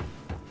take it.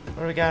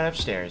 What do we got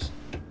upstairs?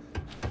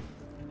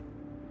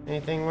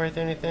 Anything worth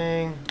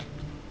anything?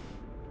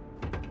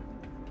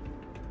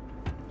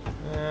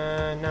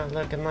 Not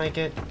looking like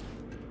it.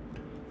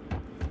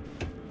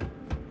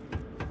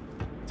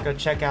 Let's go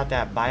check out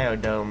that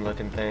biodome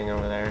looking thing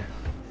over there.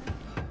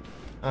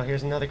 Oh,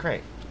 here's another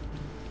crate.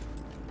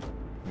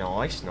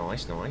 Nice. Real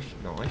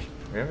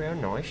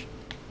nice.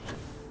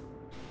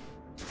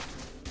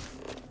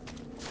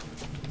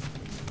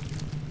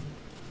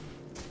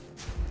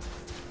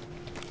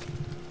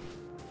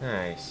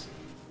 Nice.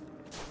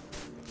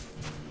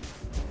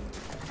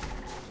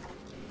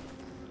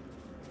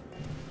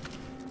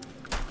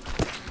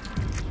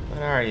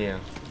 What are you?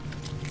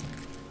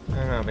 I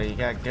don't know, but you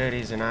got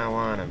goodies and I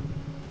want them.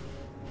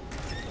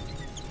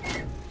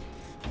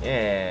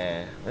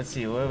 Yeah, let's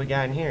see what we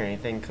got in here.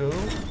 Anything cool?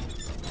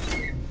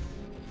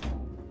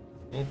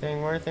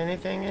 Anything worth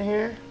anything in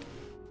here?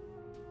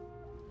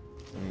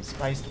 Some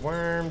spiced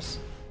worms.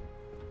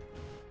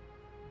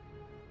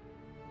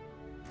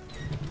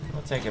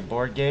 I'll take a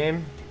board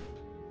game.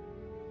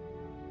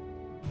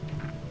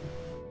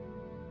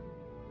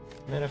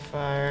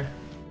 Humidifier.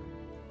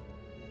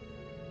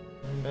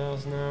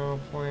 Dumbbells, no.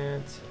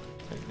 Plant.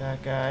 Take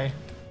that guy.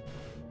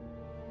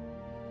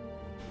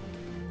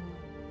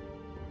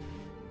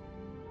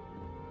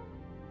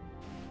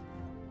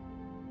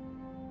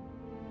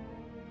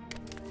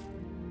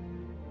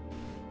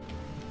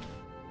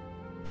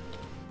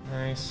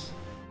 Nice.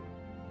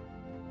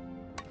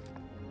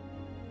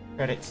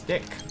 Credit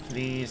stick,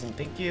 please, and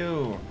thank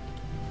you.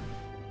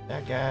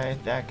 That guy,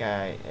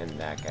 and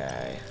that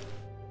guy.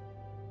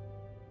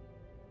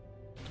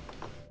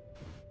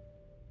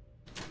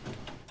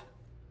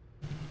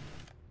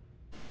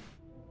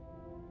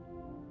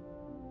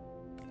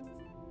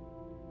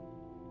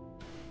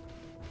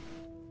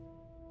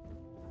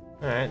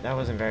 Alright, that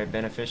wasn't very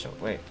beneficial.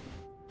 Wait.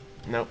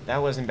 Nope,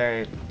 that wasn't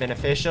very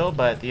beneficial,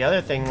 but the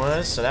other thing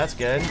was, so that's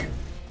good.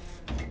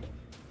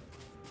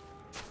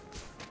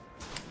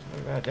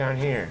 What about down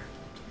here?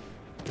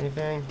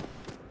 Anything?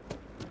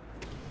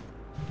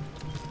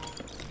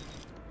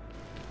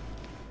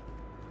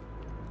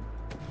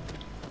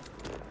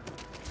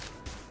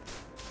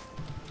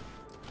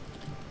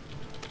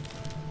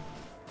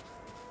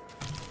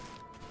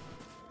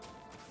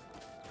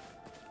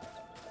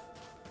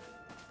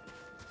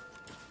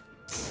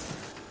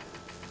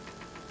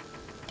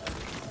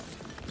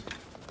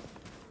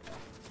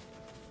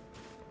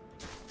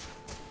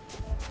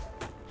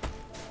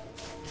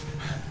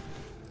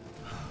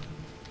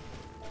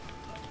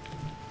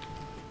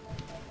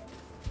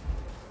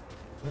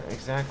 Not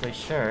exactly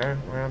sure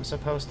where I'm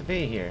supposed to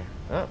be here.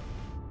 Oh.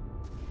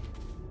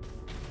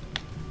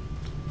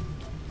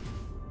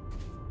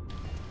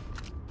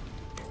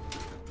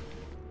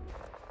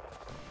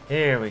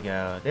 Here we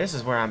go. This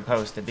is where I'm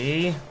supposed to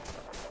be.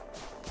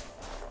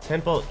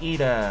 Temple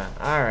Ida.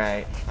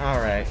 Alright,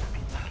 alright.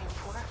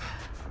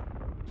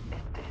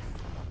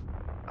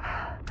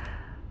 I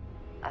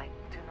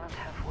do not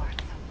have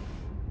words.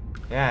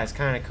 Yeah, it's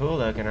kind of cool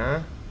looking,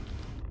 huh?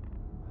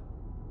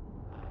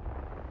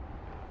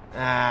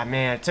 Ah,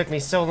 man, it took me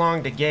so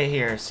long to get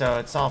here, so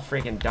it's all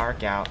freaking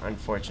dark out,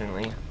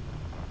 unfortunately.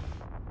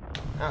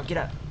 Oh, get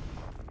up.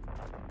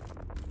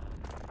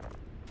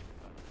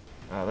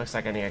 Oh, looks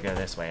like I need to go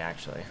this way,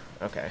 actually.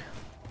 Okay.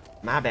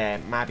 My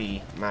bad. My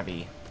B.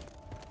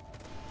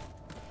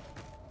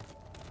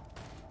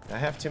 Do I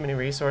have too many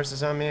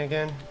resources on me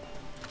again?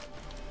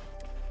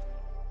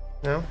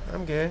 No,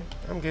 I'm good.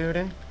 I'm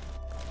goodin'.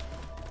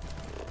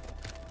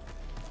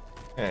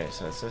 Okay,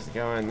 so it says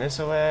going this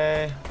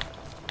way.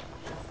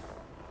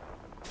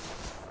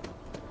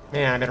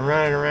 Man, I've been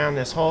running around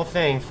this whole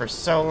thing for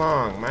so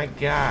long. My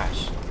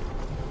gosh.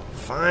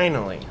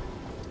 Finally.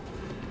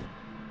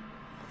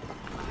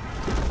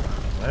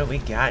 What have we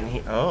got in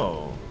here?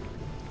 Oh.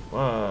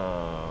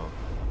 Whoa.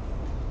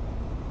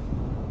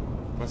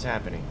 What's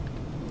happening?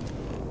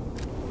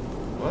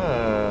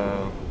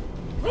 Whoa.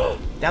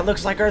 That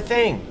looks like our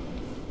thing.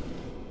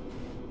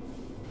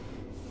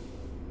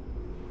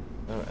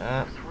 Oh,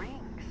 up. Those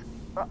rings.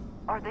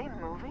 Are they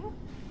moving?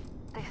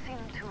 They seem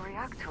to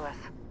react to us.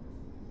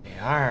 They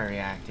are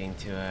reacting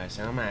to us.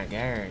 Oh my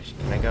gosh.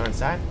 Can I go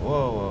inside?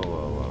 Whoa, whoa,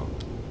 whoa, whoa.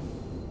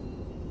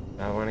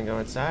 Do I want to go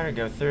inside or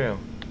go through?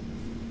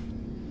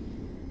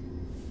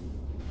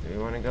 Do we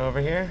want to go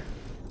over here?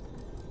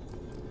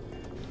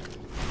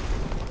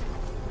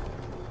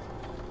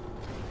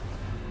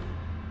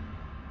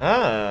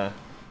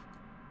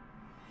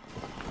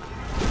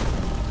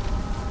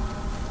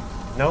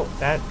 Nope,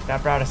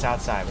 that brought us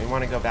outside. We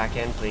want to go back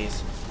in,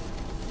 please.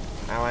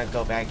 I want to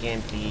go back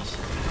in, please.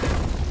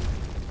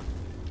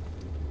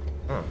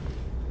 Huh.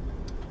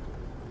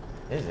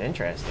 This is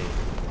interesting.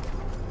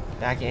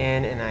 Back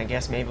in, and I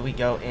guess maybe we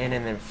go in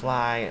and then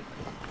fly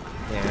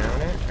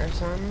down it or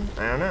something?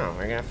 I don't know.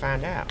 We're gonna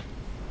find out.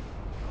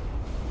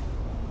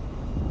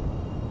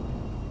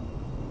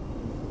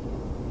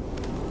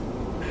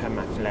 I have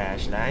my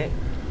flashlight.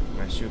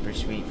 My super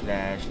sweet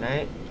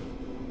flashlight.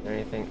 Is there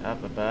anything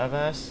up above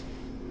us?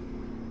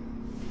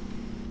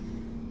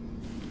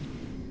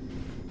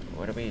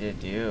 What are we to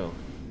do?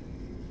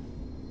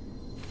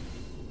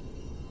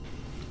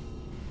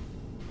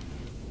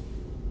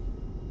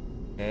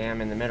 Okay,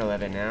 I'm in the middle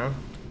of it now.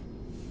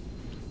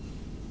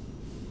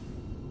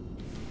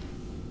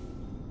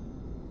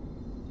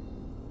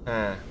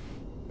 Huh.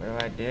 What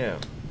do I do?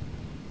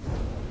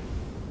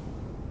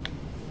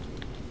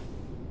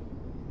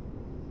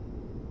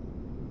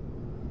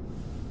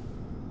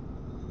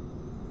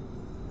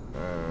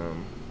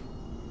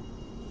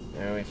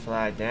 There we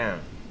fly down.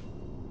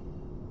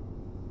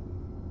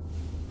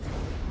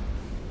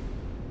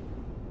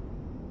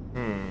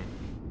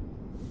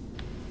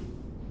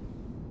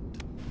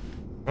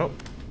 Oh.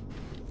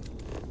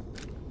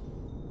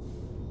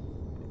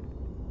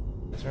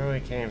 That's where we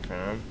came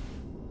from.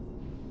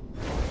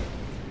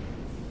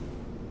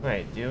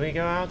 Wait, do we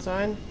go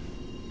outside?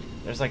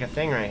 There's like a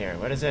thing right here.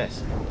 What is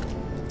this?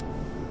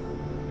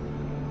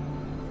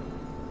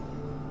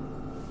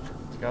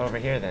 Let's go over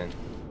here then.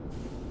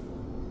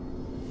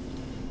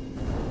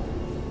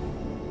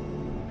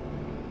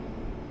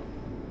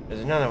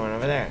 There's another one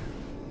over there.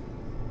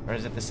 Or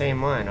is it the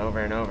same one over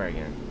and over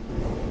again?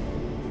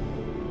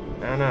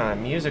 I don't know, a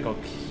musical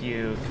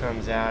cue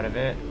comes out of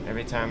it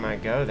every time I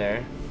go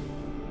there.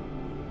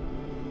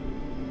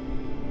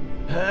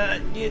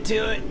 Get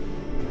to it!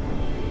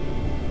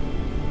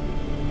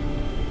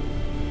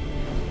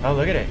 Oh,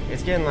 look at it.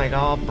 It's getting like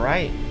all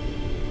bright.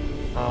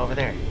 Oh, over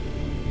there.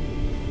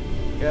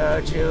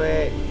 Go to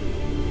it.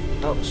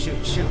 Oh,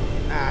 shoot, shoot.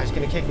 Ah, it's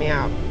gonna kick me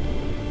out.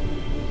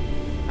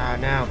 Oh,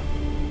 no.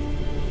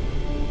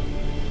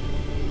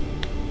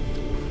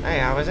 Hey,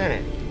 I was in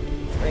it.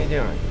 What are you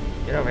doing?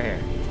 Get over here.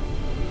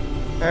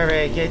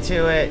 Hurry, get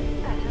to it.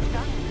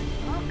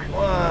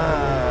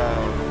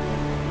 Whoa.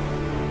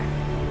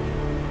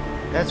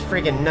 That's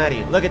freaking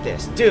nutty. Look at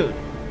this, dude.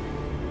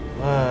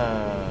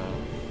 Whoa.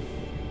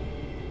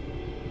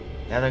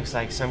 That looks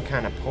like some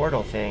kind of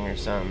portal thing or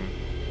something.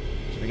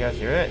 Should we go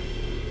through it?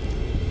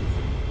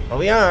 Oh,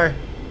 we are.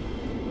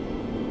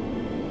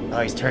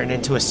 Oh, he's turned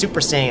into a Super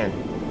Saiyan.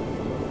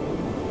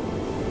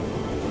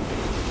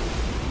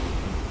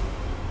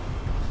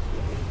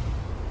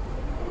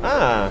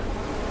 Ah.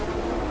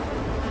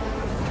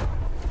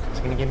 Is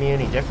it gonna give me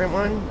any different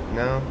one?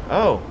 No.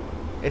 Oh,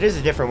 it is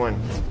a different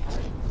one.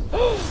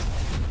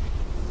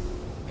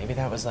 Maybe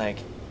that was like...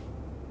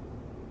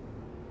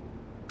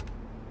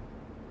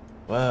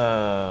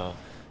 Whoa.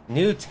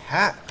 New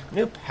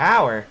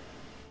power?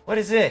 What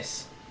is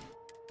this?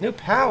 New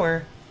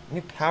power?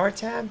 New power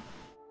tab?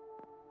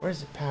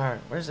 Where's the power?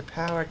 Where's the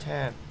power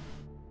tab?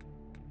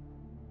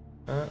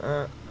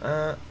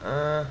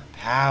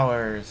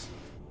 Powers.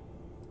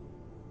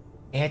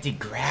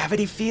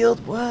 Anti-gravity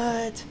field?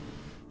 What?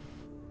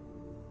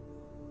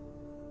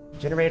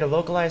 Generate a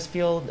localized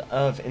field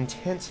of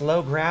intense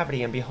low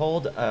gravity and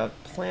behold a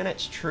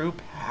planet's true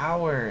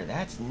power.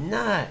 That's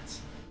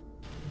nuts.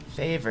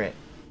 Favorite.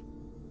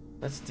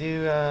 Let's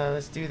do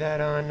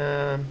that on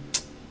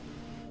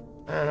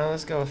I don't know,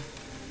 let's go with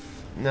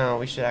no,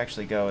 we should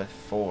actually go with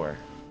 4.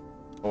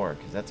 4,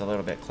 because that's a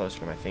little bit closer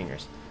to my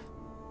fingers.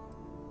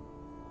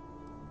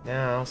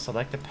 Now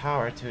select the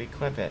power to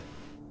equip it.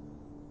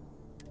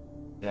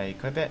 Did I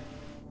equip it?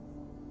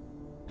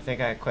 I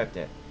think I equipped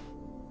it.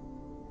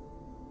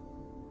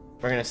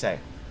 We're gonna say.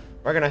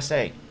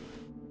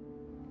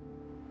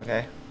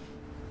 Okay.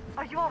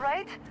 Are you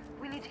alright?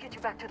 We need to get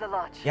you back to the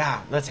lodge.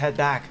 Yeah, let's head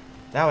back.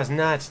 That was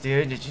nuts,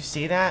 dude. Did you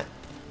see that?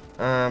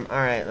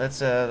 Alright,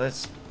 let's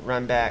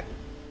run back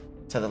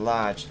to the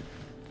lodge.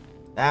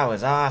 That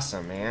was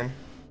awesome, man.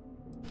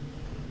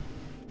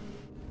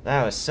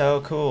 That was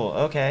so cool.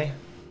 Okay.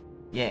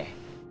 Yeah,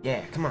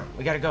 come on.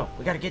 We gotta go.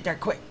 We gotta get there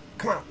quick.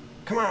 Come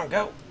on,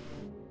 go.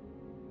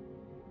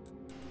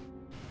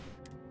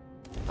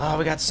 Oh,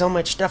 we got so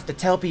much stuff to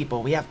tell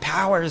people. We have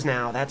powers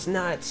now. That's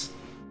nuts.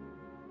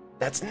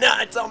 That's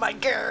nuts. Oh my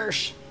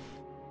gosh.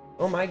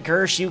 Oh my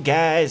gosh, you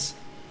guys.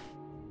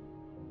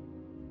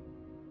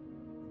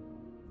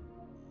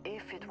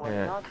 If it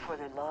were not for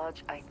the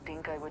lodge, I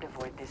think I would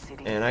avoid this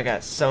city. And I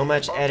got so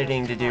much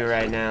editing to do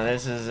right now.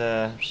 This is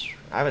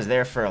I was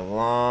there for a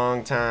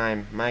long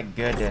time. My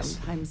goodness.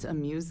 Sometimes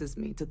amuses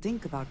me to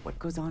think about what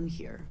goes on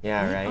here.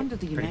 Yeah, right. Under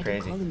the Pretty United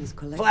crazy. Colonies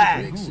collective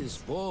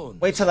Flags! rules.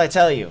 Wait till I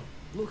tell you.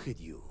 Look at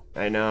you.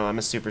 I know, I'm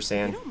a Super If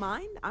Saiyan. you don't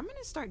mind, I'm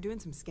gonna start doing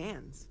some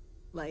scans.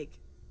 Like,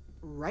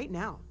 right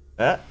now.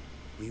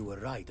 We were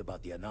right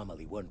about the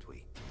anomaly, weren't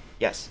we?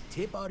 Yes.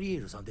 Tip our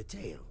ears on the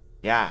tail.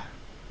 Yeah.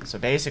 So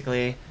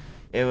basically,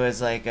 it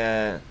was like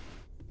a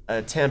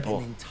temple.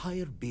 An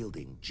entire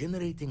building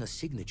generating a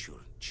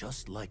signature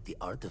just like the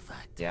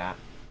artifact. Yeah.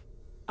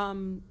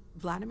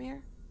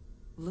 Vladimir,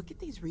 look at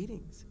these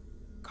readings.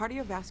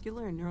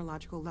 Cardiovascular and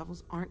neurological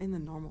levels aren't in the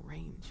normal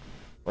range.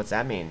 What's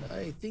that mean?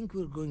 I think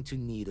we're going to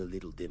need a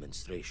little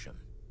demonstration.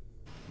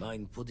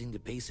 Mind putting the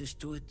paces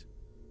to it?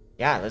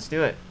 Yeah, let's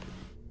do it.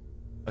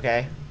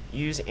 Okay.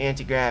 Use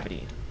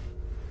anti-gravity.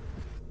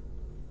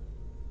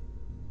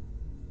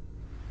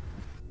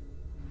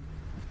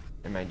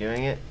 Am I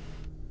doing it?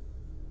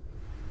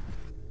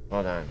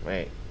 Hold on,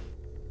 wait.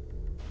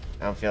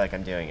 I don't feel like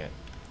I'm doing it.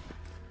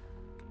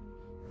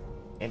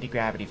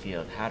 Anti-gravity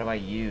field. How do I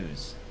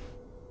use?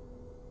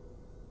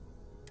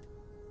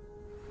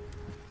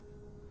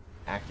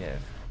 Active.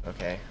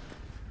 Okay.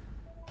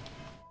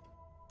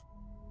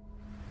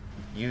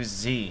 Use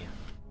Z.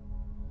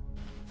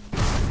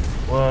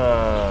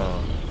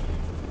 Whoa.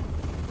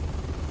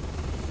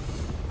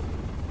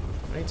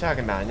 What are you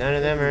talking about? None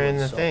of them are in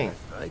the thing.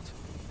 Right?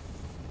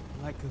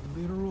 Like a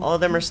literal... All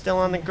of them are still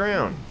on the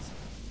ground.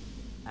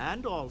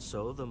 And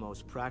also the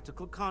most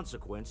practical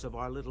consequence of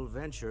our little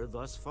venture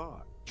thus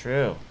far.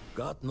 True.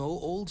 Got no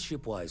old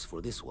shipwise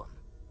for this one.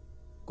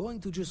 Going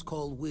to just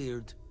call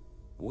weird,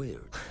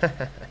 weird.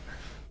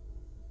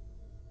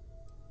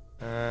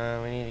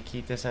 We need to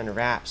keep this under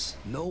wraps.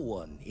 No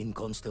one in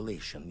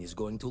Constellation is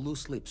going to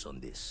lose slips on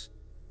this.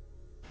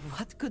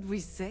 What could we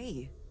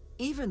say?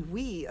 Even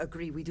we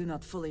agree we do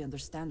not fully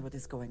understand what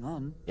is going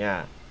on.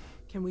 Yeah.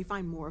 Can we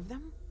find more of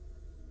them?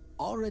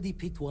 Already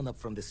picked one up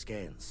from the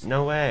scans.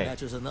 No way.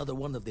 Matches another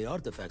one of the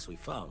artifacts we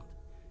found.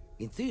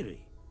 In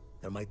theory,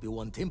 there might be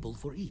one temple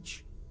for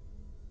each.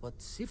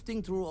 But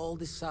sifting through all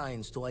the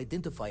signs to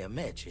identify a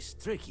match is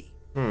tricky.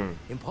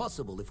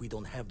 Impossible if we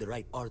don't have the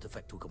right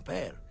artifact to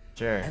compare.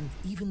 Sure. And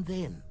even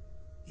then,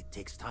 it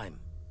takes time.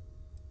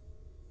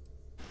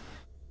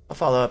 I'll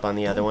follow up on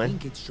the other I one.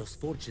 think it's just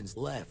fortune's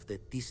left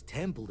that this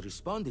temple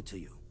responded to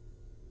you.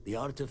 The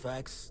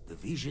artifacts, the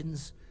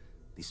visions,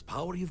 this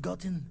power you've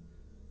gotten.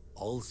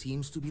 All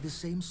seems to be the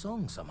same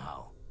song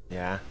somehow.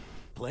 Yeah.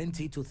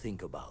 Plenty to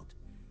think about.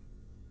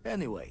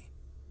 Anyway,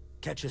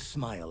 catch a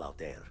smile out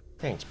there.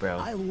 Thanks, bro.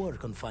 I'll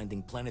work on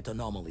finding planet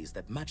anomalies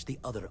that match the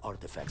other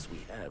artifacts we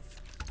have.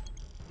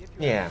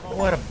 Yeah,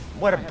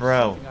 what a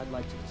bro. I'd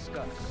like to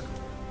discuss.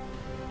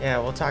 Yeah,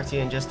 we'll talk to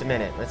you in just a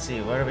minute. Let's see,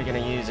 what are we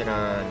gonna use it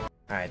on?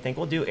 Alright, I think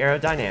we'll do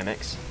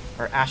aerodynamics,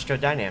 or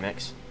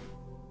astrodynamics.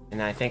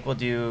 And I think we'll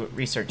do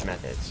research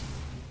methods.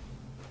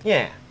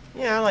 Yeah,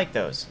 I like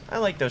those. I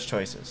like those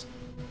choices.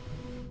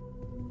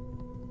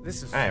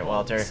 This is Alright,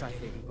 Walter.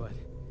 exciting, but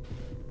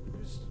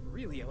there's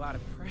really a lot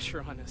of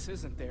pressure on us,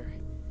 isn't there?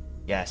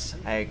 Yes,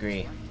 I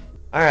agree.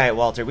 Alright,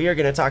 Walter, we are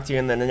going to talk to you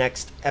in the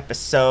next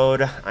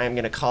episode. I'm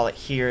going to call it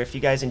here. If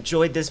you guys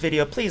enjoyed this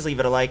video, please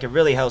leave it a like. It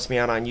really helps me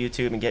out on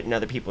YouTube and getting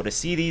other people to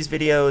see these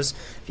videos.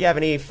 If you have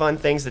any fun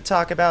things to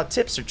talk about,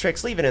 tips or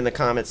tricks, leave it in the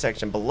comment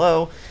section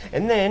below.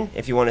 And then,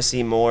 if you want to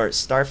see more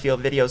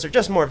Starfield videos or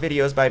just more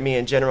videos by me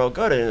in general,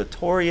 go to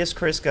Notorious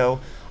Crisco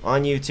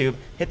on YouTube,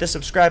 hit the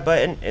subscribe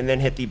button, and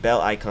then hit the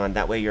bell icon.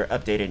 That way you're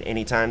updated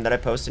anytime that I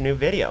post a new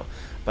video.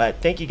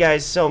 But thank you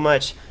guys so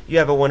much. You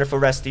have a wonderful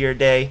rest of your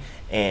day,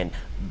 and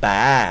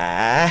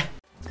bye.